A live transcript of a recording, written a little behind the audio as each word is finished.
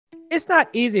It's not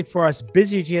easy for us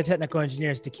busy geotechnical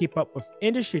engineers to keep up with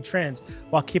industry trends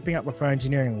while keeping up with our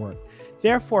engineering work.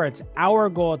 Therefore, it's our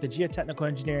goal at the Geotechnical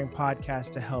Engineering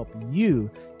Podcast to help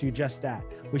you do just that.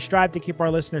 We strive to keep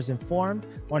our listeners informed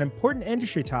on important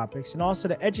industry topics and also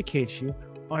to educate you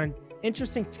on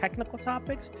interesting technical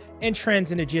topics and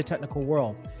trends in the geotechnical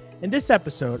world. In this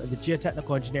episode of the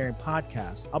Geotechnical Engineering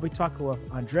Podcast, I'll be talking with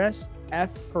Andres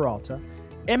F. Peralta,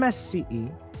 MSCE,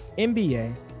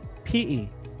 MBA, PE.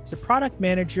 He's a product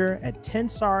manager at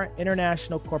Tensar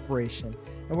International Corporation,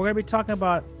 and we're going to be talking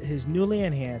about his newly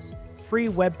enhanced free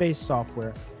web-based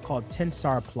software called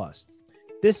Tensar Plus.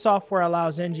 This software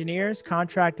allows engineers,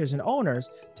 contractors, and owners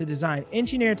to design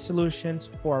engineered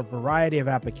solutions for a variety of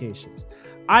applications.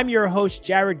 I'm your host,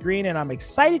 Jared Green, and I'm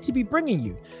excited to be bringing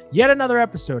you yet another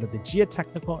episode of the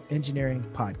Geotechnical Engineering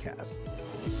Podcast.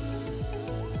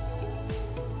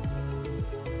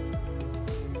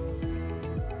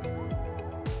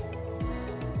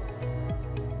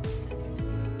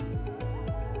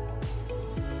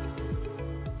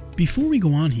 Before we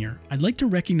go on here, I'd like to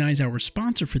recognize our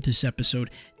sponsor for this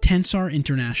episode, Tensar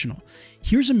International.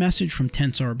 Here's a message from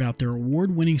Tensar about their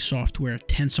award-winning software,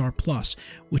 Tensar Plus,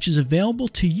 which is available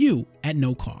to you at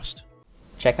no cost.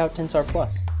 Check out Tensar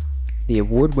Plus, the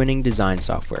award-winning design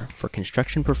software for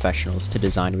construction professionals to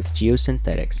design with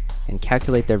geosynthetics and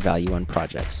calculate their value on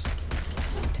projects.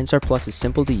 Tensar Plus is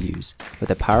simple to use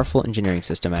with a powerful engineering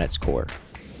system at its core.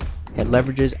 It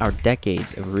leverages our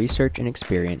decades of research and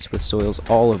experience with soils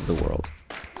all over the world,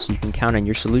 so you can count on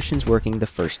your solutions working the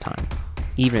first time,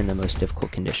 even in the most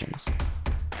difficult conditions.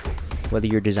 Whether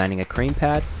you're designing a crane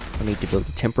pad or need to build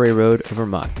a temporary road over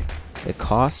muck, the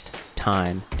cost,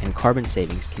 time, and carbon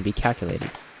savings can be calculated,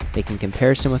 making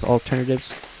comparison with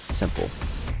alternatives simple.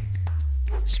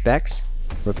 Specs,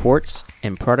 reports,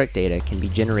 and product data can be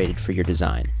generated for your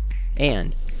design,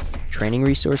 and training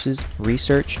resources,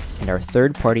 research, and our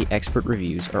third-party expert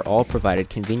reviews are all provided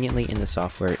conveniently in the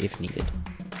software if needed.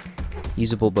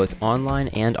 Usable both online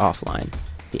and offline,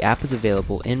 the app is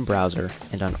available in browser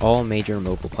and on all major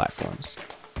mobile platforms.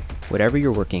 Whatever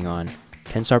you're working on,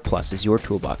 Tensar Plus is your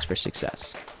toolbox for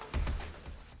success.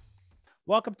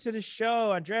 Welcome to the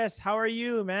show, Andres. How are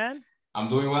you, man? I'm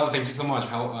doing well. Thank you so much.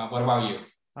 What about you?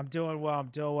 I'm doing well.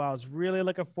 I was really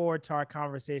looking forward to our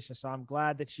conversation. So I'm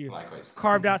glad that you Likewise.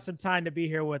 Carved out some time to be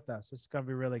here with us. It's going to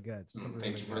be really good.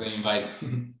 Thank you for the invite.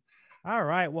 All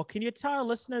right. Well, can you tell our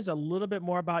listeners a little bit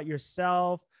more about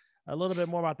yourself, a little bit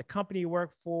more about the company you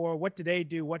work for? What do they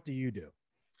do? What do you do?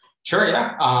 Sure.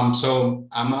 Yeah. So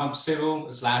I'm a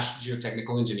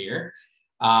civil/geotechnical engineer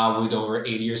with over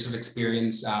 8 years of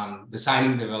experience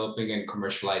designing, developing, and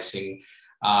commercializing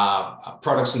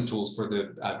products and tools for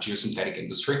the geosynthetic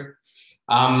industry.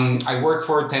 I work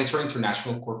for Tensar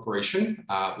International Corporation,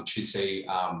 which is the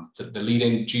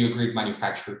leading geogrid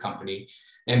manufacturer company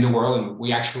in the world. And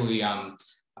we actually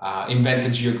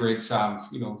invented geogrids,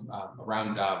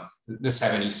 around the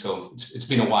 70s. So it's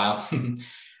been a while.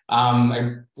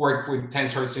 I worked with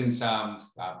Tensar since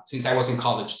I was in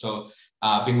college. So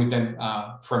I've been with them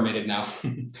for a minute now.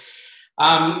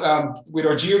 With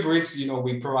our geogrids,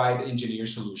 we provide engineer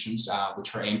solutions,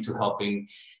 which are aimed to helping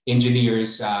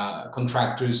engineers,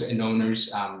 contractors, and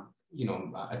owners,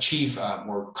 achieve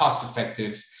more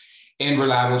cost-effective and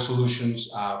reliable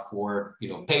solutions for,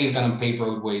 paved and unpaved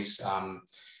roadways,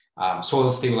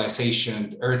 soil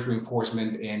stabilization, earth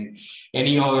reinforcement, and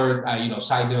any other,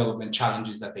 site development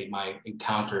challenges that they might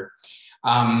encounter.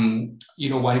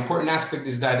 One important aspect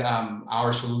is that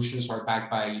our solutions are backed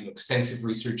by extensive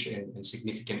research and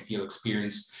significant field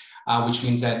experience, which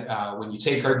means that when you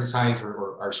take our designs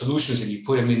or our solutions and you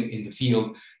put them in the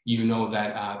field,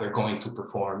 that they're going to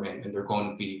perform and they're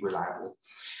going to be reliable.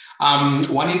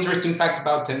 One interesting fact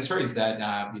about Tensar is that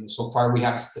so far we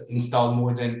have installed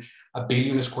more than 1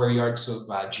 billion square yards of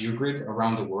geogrid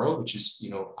around the world, which is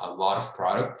a lot of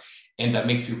product, and that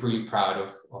makes me really proud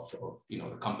of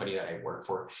the company that I work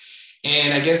for.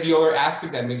 And I guess the other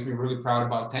aspect that makes me really proud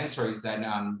about Tensar is that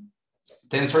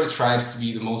Tensar strives to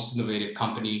be the most innovative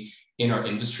company in our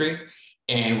industry,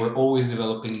 and we're always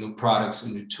developing new products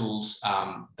and new tools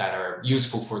that are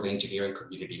useful for the engineering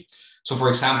community. So, for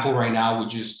example, right now we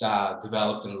just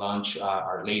developed and launched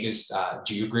our latest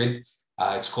geogrid.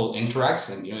 It's called Interact,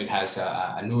 and it has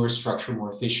a newer structure,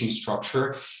 more efficient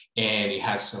structure, and it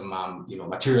has some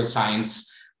material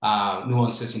science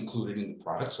nuances included in the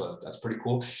product. So that's pretty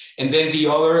cool. And then the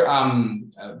other,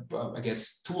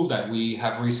 tool that we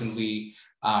have recently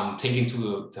taken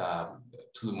to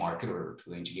the market or to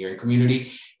the engineering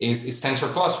community is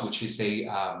Tensar Plus, which is a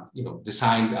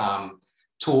designed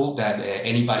tool that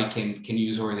anybody can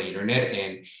use over the internet,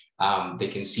 and they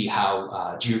can see how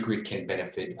GeoGrid can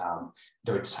benefit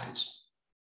their designs.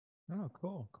 Oh,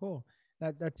 cool.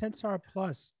 That Tensar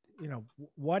Plus,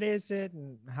 what is it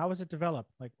and how is it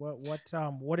developed? Like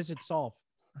what does it solve?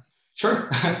 Sure.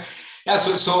 Yeah.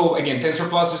 So again, Tensor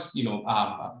Plus is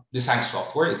design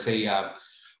software. It's a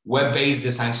web-based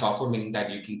design software, meaning that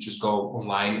you can just go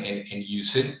online and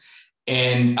use it,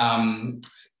 and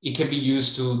it can be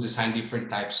used to design different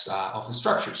types of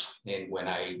structures. And when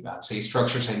I say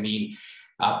structures, I mean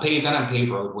paved and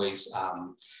unpaved roadways,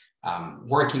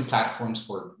 working platforms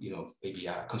for maybe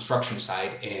a construction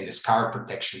site, and scar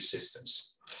protection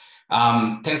systems.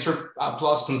 Tensor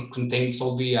Plus contains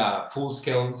all the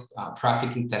full-scale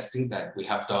trafficking testing that we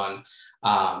have done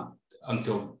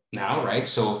until now, right?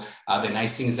 So the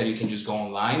nice thing is that you can just go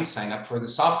online, sign up for the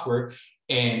software,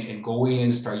 and go in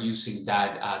and start using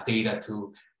that data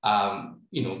to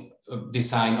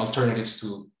design alternatives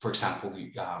to, for example,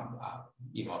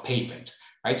 a pavement,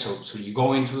 right? So you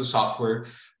go into the software,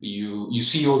 you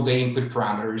see all the input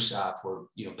parameters for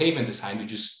pavement design. You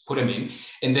just put them in,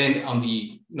 and then on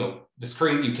the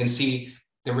screen you can see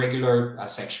the regular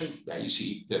section. You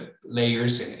see the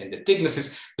layers and the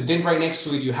thicknesses, but then right next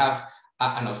to it you have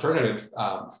an alternative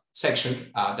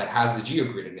section that has the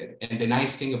geogrid in it. And the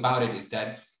nice thing about it is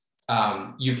that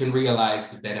you can realize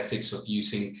the benefits of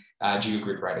using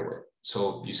geogrid right away.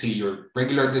 So you see your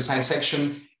regular design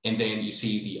section, and then you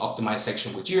see the optimized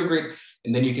section with geogrid,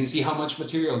 and then you can see how much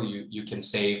material you can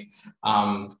save.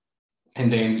 And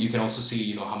then you can also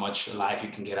see, how much life you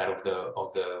can get out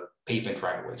of the pavement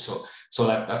right away. So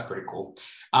that's pretty cool.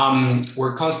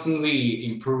 We're constantly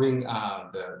improving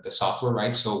the software,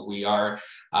 right? So we are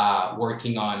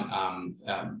working on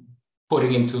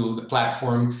putting into the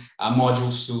platform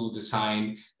modules to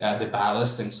design the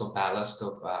ballast and sub-ballast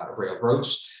of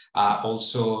railroads.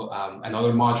 Also,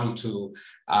 another module to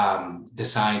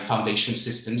design foundation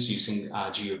systems using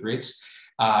geogrids.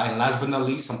 And last but not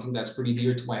least, something that's pretty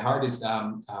dear to my heart is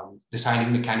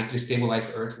designing mechanically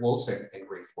stabilized earth walls and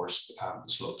reinforced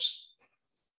slopes.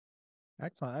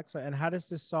 Excellent. And how does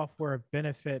this software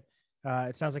benefit?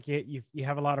 It sounds like you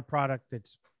have a lot of product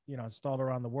that's installed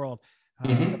around the world.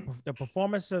 The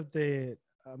performance of the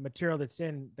material that's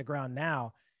in the ground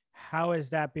now, how is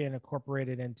that being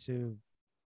incorporated into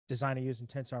designing using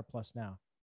Tensar Plus now?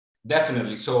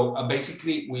 Definitely. So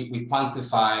basically, we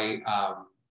quantify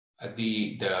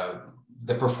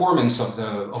the performance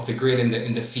of the grid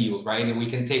in the field, right? And we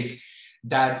can take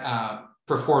that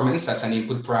performance as an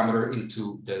input parameter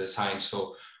into the design.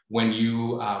 So when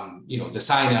you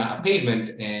design a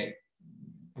pavement,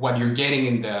 what you're getting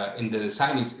in the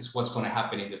design is what's going to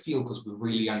happen in the field, because we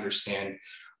really understand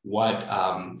what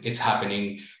it's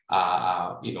happening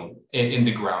in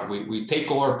the ground. We take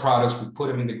all our products, we put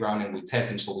them in the ground, and we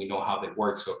test them so we know how they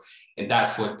work. So, and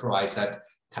that's what provides that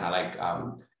kind of like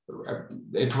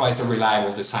it provides a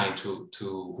reliable design to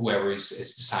whoever is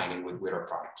designing with our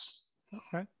products.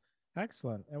 Okay,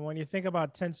 excellent. And when you think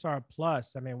about Tensar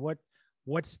Plus, I mean,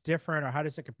 what's different, or how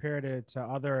does it compare to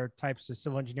other types of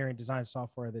civil engineering design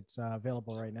software that's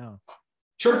available right now?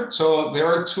 Sure. So there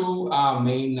are two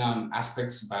main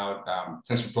aspects about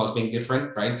Tensor Plus being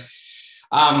different, right?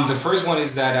 The first one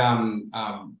is that,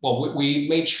 we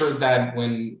made sure that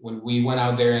when we went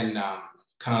out there and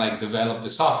kind of like developed the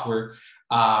software,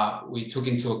 we took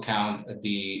into account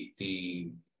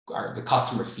the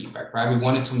customer feedback, right? We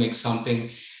wanted to make something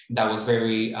that was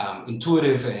very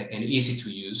intuitive and easy to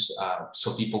use,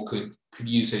 so people could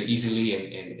use it easily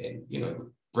and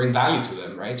bring value to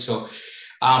them, right? So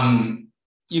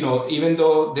even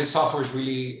though this software is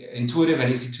really intuitive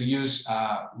and easy to use,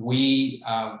 we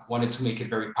wanted to make it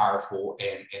very powerful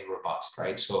and robust,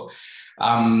 right? So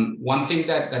one thing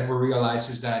that we realized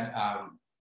is that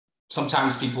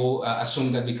sometimes people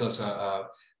assume that because a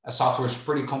software is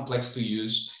pretty complex to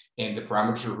use and the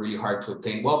parameters are really hard to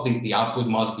obtain, well, the output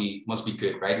must be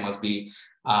good, right? It must be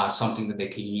something that they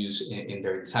can use in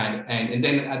their design. And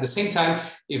then at the same time,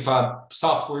 if a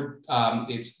software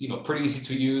is pretty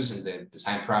easy to use and the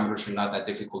design parameters are not that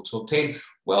difficult to obtain,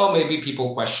 well, maybe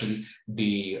people question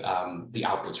the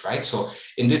outputs, right? So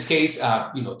in this case,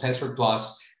 Tensor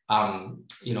Plus,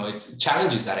 it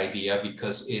challenges that idea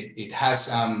because it has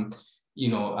a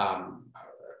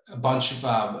bunch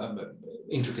of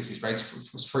intricacies, right?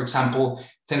 For example,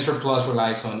 Tensor Plus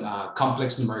relies on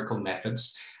complex numerical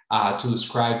methods to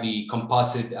describe the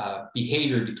composite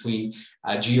behavior between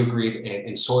geogrid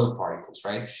and soil particles,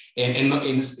 right? And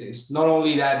it's not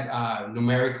only that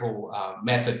numerical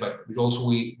method, but also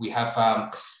we have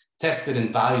tested and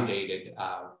validated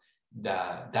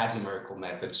that numerical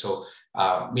method. So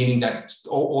meaning that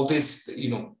all this,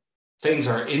 things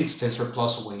are into Tensor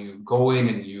Plus. So when you go in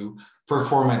and you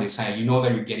perform a design, you know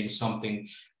that you're getting something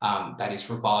that is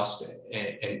robust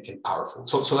and powerful.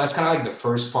 So that's kind of like the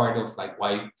first part of like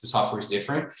why the software is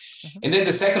different. Mm-hmm. And then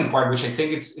the second part, which I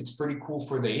think it's pretty cool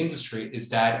for the industry, is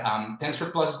that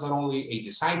Tensor Plus is not only a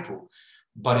design tool,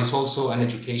 but it's also an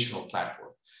educational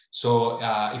platform. So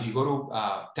if you go to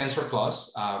Tensor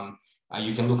Plus,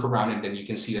 you can look around and then you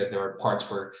can see that there are parts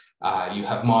where you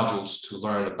have modules to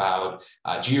learn about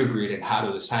geogrid and how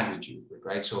to design with geogrid,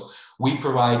 right? So we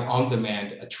provide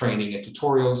on-demand training and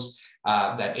tutorials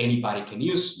that anybody can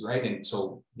use, right? And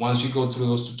so once you go through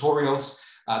those tutorials,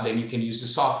 then you can use the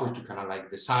software to kind of like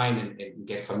design and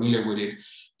get familiar with it,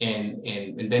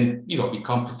 and then, you know,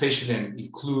 become proficient and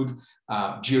include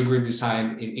geogrid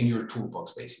design in your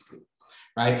toolbox, basically,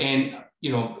 right? And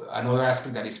you know, another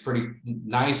aspect that is pretty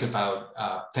nice about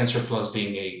Tensor Plus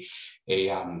being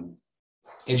a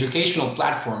educational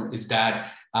platform is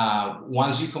that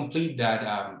once you complete that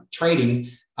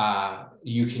training,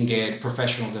 you can get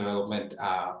professional development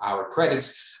hour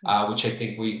credits, which I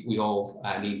think we all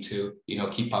need to, you know,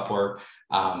 keep up our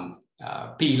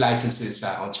PE licenses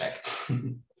on check.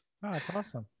 Oh, that's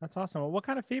awesome. That's awesome. Well, what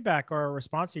kind of feedback or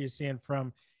response are you seeing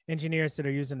from engineers that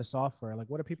are using the software? Like,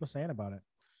 what are people saying about it?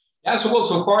 Yeah,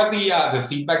 so far the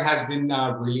feedback has been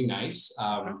really nice,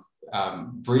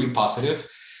 really positive.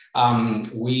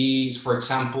 We, for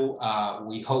example,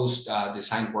 we host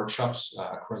design workshops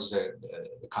across the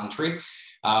country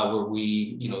where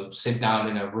we, you know, sit down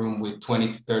in a room with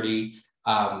 20 to 30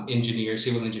 engineers,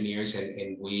 civil engineers,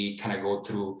 and we kind of go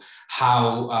through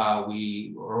how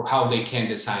how they can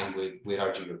design with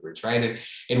our geogrids, right?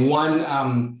 And one,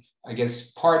 I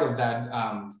guess, part of that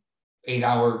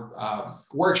 8-hour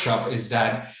workshop is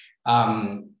that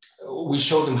we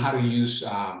show them how to use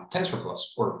Tensor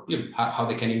Plus, or, you know, how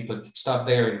they can input stuff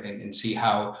there and see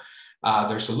how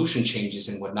their solution changes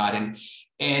and whatnot.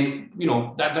 And you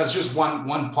know, that's just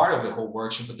one part of the whole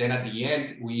workshop. But then at the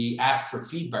end, we ask for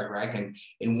feedback, right?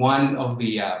 And one of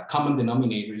the common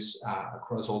denominators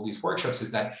across all these workshops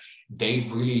is that they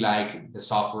really like the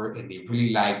software and they really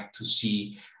like to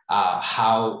see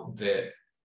how the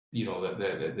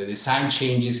design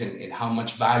changes and how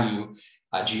much value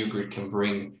GeoGrid can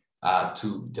bring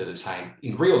to the design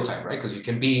in real time, right? Because you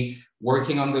can be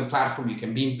working on the platform, you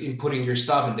can be inputting your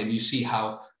stuff, and then you see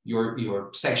how your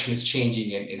section is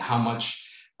changing and how much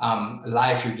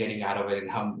life you're getting out of it and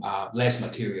how less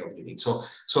material you need. So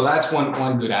that's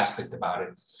one good aspect about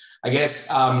it. I guess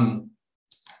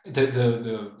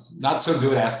the not so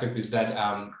good aspect is that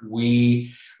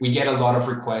we get a lot of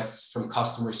requests from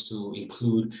customers to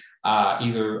include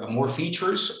either more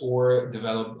features or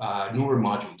develop newer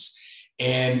modules.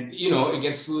 And, you know, it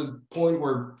gets to the point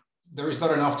where there is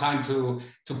not enough time to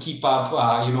keep up,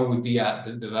 you know, with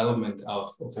the development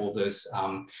of all this.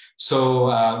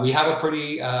 So we have a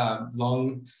pretty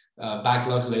long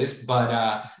backlog list,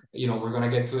 but, you know, we're going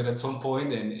to get to it at some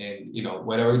point, and you know,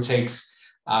 whatever it takes,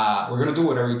 we're going to do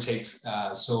whatever it takes.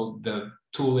 So the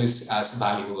tool is as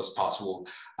valuable as possible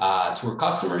to our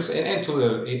customers and to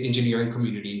the engineering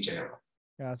community in general.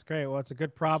 Yeah, that's great. Well, it's a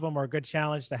good problem or a good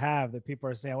challenge to have, that people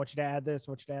are saying, I want you to add this,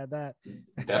 I want you to add that.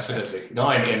 Definitely.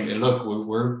 No, and look,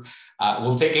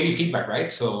 we'll take any feedback,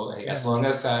 right? So as long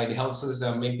as it helps us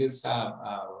make this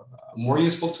a more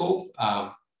useful tool,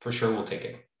 for sure we'll take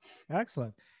it.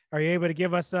 Excellent. Are you able to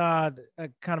give us a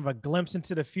kind of a glimpse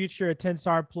into the future of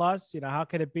Tensar Plus? You know, how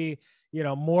could it be, you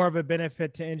know, more of a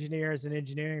benefit to engineers and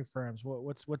engineering firms?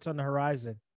 What's on the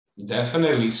horizon?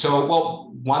 Definitely. So,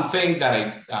 well, one thing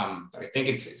that I think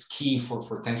it's key for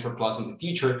Tensor Plus in the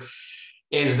future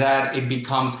is that it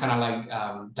becomes kind of like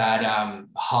that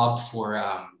hub for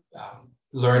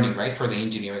learning, right, for the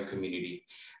engineering community.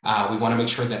 We want to make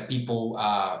sure that people,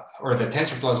 or the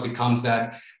Tensor Plus becomes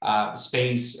that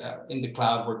space in the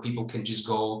cloud where people can just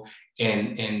go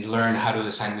and learn how to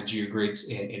design the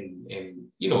geogrids and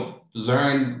you know,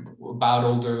 learn about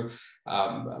all the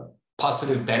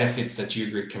positive benefits that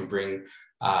GeoGrid can bring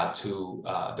to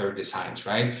their designs,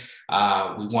 right?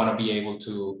 We want to be able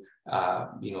to,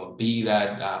 you know, be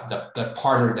that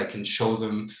partner that can show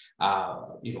them,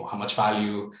 you know, how much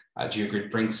value GeoGrid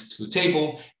brings to the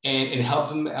table and help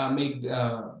them make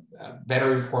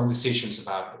better informed decisions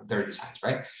about their designs,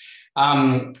 right?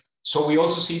 So we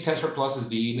also see Tensor Plus as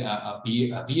being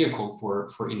a vehicle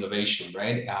for innovation,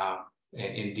 right?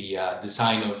 In the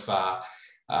design of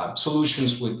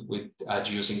solutions with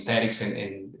geosynthetics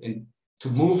and to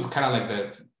move kind of like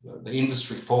the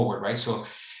industry forward, right? So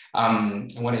and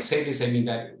when I say this, I mean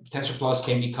that Tensor Plus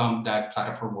can become that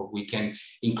platform where we can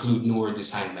include newer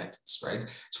design methods, right?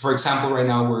 So for example, right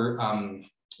now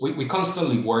we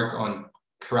constantly work on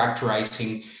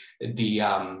characterizing the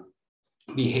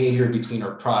behavior between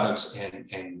our products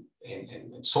and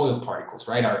soil particles,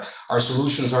 right? Our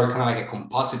solutions are kind of like a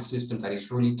composite system that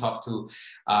is really tough to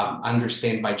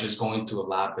understand by just going to a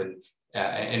lab and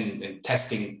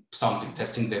testing something,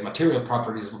 testing the material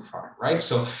properties of a product, right?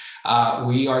 So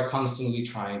we are constantly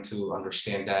trying to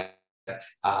understand that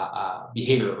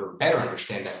behavior, or better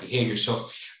understand that behavior. So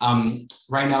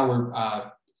right now we're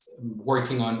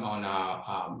working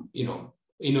on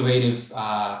innovative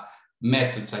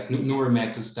methods, like newer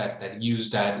methods that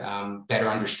use that better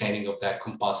understanding of that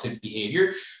composite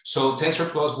behavior. So Tensar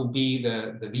Plus will be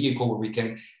the vehicle where we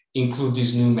can include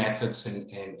these new methods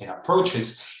and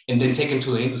approaches, and then take them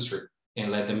to the industry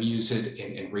and let them use it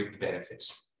and reap the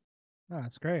benefits. Oh,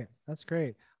 that's great. That's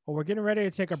great. Well, we're getting ready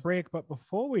to take a break, but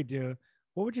before we do,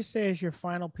 what would you say is your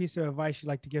final piece of advice you'd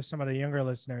like to give some of the younger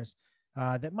listeners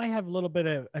that might have a little bit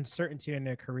of uncertainty in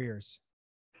their careers?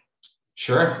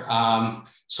 Sure.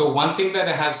 So one thing that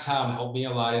has helped me a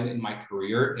lot in my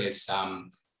career is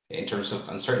in terms of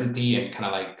uncertainty and kind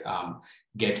of like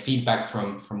get feedback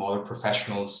from other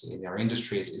professionals in our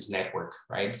industry is network,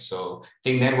 right? So I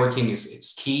think networking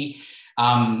is key.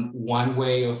 One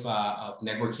way of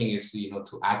networking is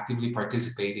to actively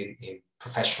participate in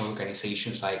professional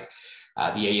organizations like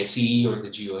the ASCE or the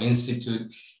Geo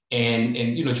Institute, and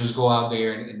just go out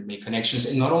there and make connections,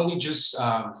 and not only just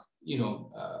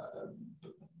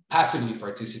passively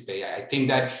participate. I think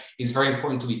that it's very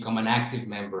important to become an active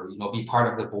member, be part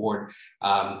of the board,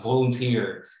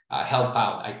 volunteer, help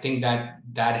out. I think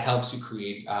that helps you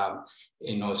create,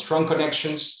 strong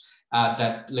connections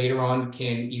that later on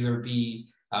can either be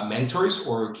mentors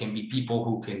or can be people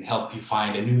who can help you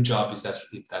find a new job if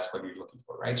that's what you're looking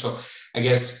for, right? So I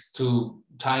guess to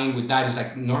tie in with that is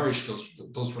like nourish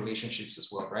those relationships as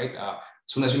well, right? As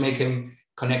soon as you make them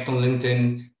connect on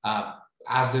LinkedIn,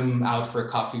 ask them out for a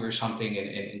coffee or something,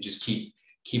 and just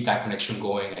keep that connection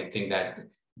going. I think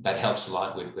that helps a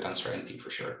lot with uncertainty for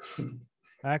sure.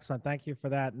 Excellent. Thank you for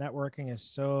that. Networking is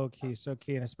so key,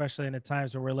 and especially in the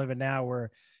times where we're living now,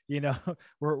 where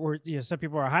we're some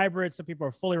people are hybrid, some people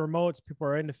are fully remote, some people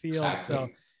are in the field. Exactly. So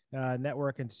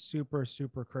networking super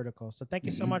critical. So thank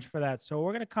you so much for that. So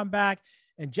we're going to come back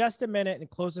in just a minute and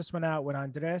close this one out with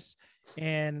Andres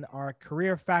and our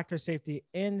career factor safety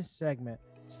in segment.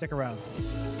 Stick around.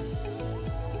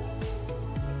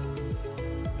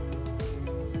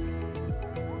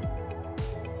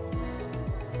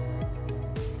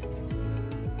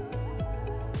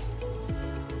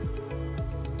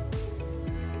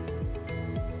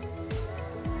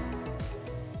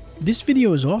 This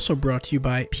video is also brought to you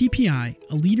by PPI,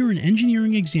 a leader in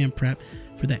engineering exam prep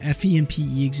for the FE and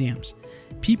PE exams.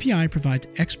 PPI provides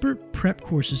expert prep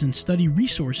courses and study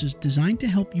resources designed to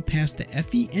help you pass the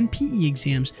FE and PE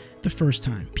exams the first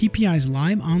time. PPI's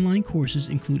live online courses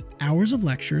include hours of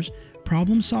lectures,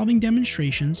 problem-solving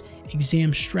demonstrations,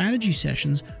 exam strategy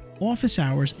sessions, office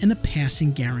hours, and a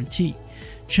passing guarantee.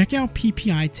 Check out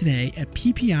PPI today at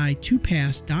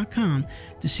ppi2pass.com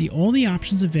to see all the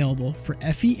options available for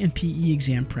FE and PE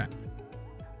exam prep.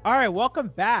 All right, welcome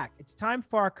back. It's time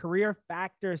for our career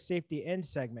factor safety in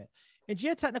segment. In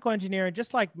geotechnical engineering,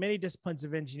 just like many disciplines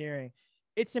of engineering,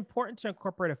 it's important to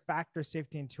incorporate a factor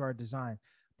safety into our design.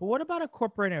 But what about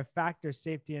incorporating a factor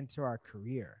safety into our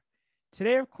career?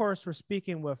 Today, of course, we're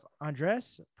speaking with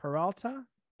Andres Peralta,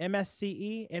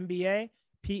 MSCE, MBA,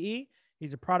 PE.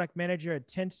 He's a product manager at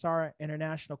Tensar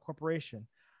International Corporation.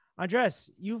 Andres,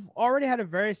 you've already had a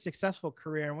very successful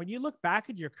career. And when you look back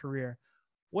at your career,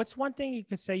 what's one thing you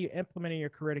could say you implement in your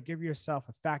career to give yourself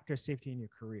a factor safety in your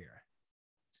career?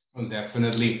 Well,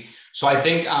 definitely. So I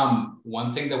think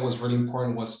one thing that was really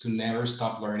important was to never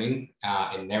stop learning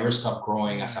and never stop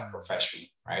growing as a professional,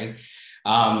 right?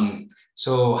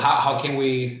 So how can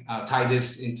we tie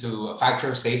this into a factor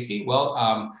of safety? Well,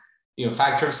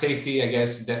 factor of safety, I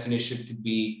guess, definition could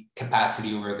be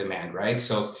capacity over demand, right?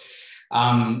 So,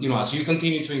 as you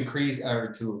continue to increase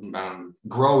or to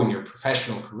grow in your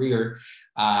professional career,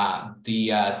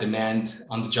 the demand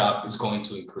on the job is going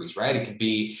to increase, right? It could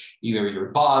be either your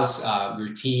boss,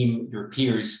 your team, your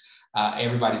peers,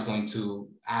 everybody's going to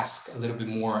ask a little bit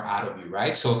more out of you,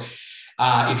 right? So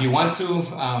if you want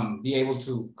to be able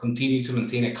to continue to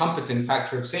maintain a competent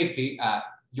factor of safety,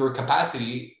 your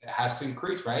capacity has to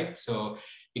increase, right? So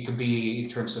it could be in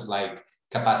terms of like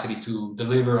capacity to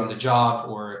deliver on the job,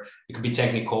 or it could be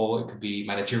technical, it could be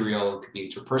managerial, it could be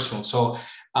interpersonal. So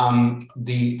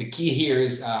the key here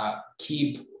is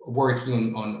keep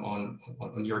working on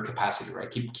your capacity,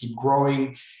 right? Keep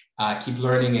growing, keep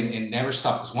learning, and never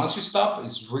stop. Because once you stop,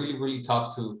 it's really, really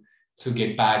tough to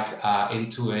get back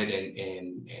into it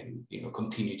and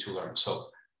continue to learn. So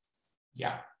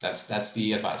yeah, that's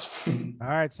the advice. All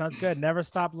right. Sounds good. Never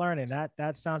stop learning.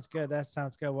 That sounds good. That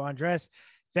sounds good. Well, Andres,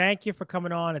 thank you for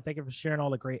coming on and thank you for sharing all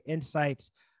the great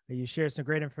insights. You shared some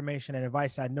great information and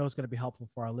advice I know is going to be helpful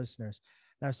for our listeners.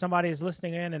 Now, if somebody is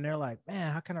listening in and they're like,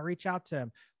 man, how can I reach out to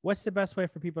him? What's the best way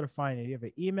for people to find you? You have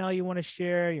an email you want to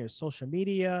share, your social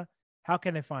media? How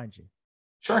can they find you?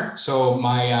 Sure. So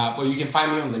well, you can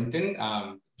find me on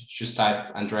LinkedIn. Just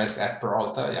type Andres F.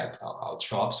 Peralta. Yeah, I'll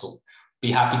show up. So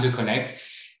be happy to connect.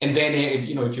 And then, if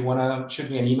you want to shoot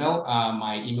me an email,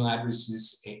 my email address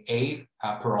is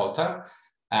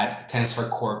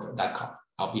peralta@tensarcorp.com.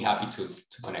 I'll be happy to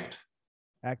connect.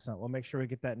 Excellent. We'll make sure we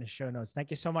get that in the show notes.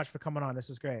 Thank you so much for coming on. This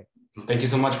is great. Thank you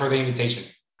so much for the invitation.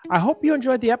 I hope you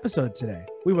enjoyed the episode today.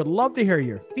 We would love to hear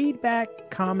your feedback,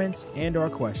 comments,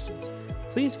 and/or questions.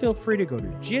 Please feel free to go to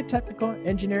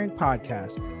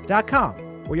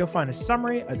geotechnicalengineeringpodcast.com, where you'll find a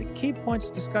summary of the key points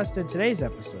discussed in today's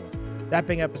episode, that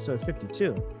being episode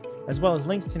 52, as well as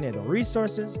links to any other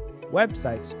resources,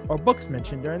 websites, or books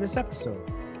mentioned during this episode.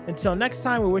 Until next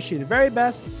time, we wish you the very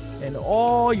best in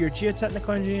all your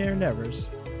geotechnical engineering endeavors.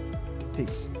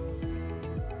 Peace.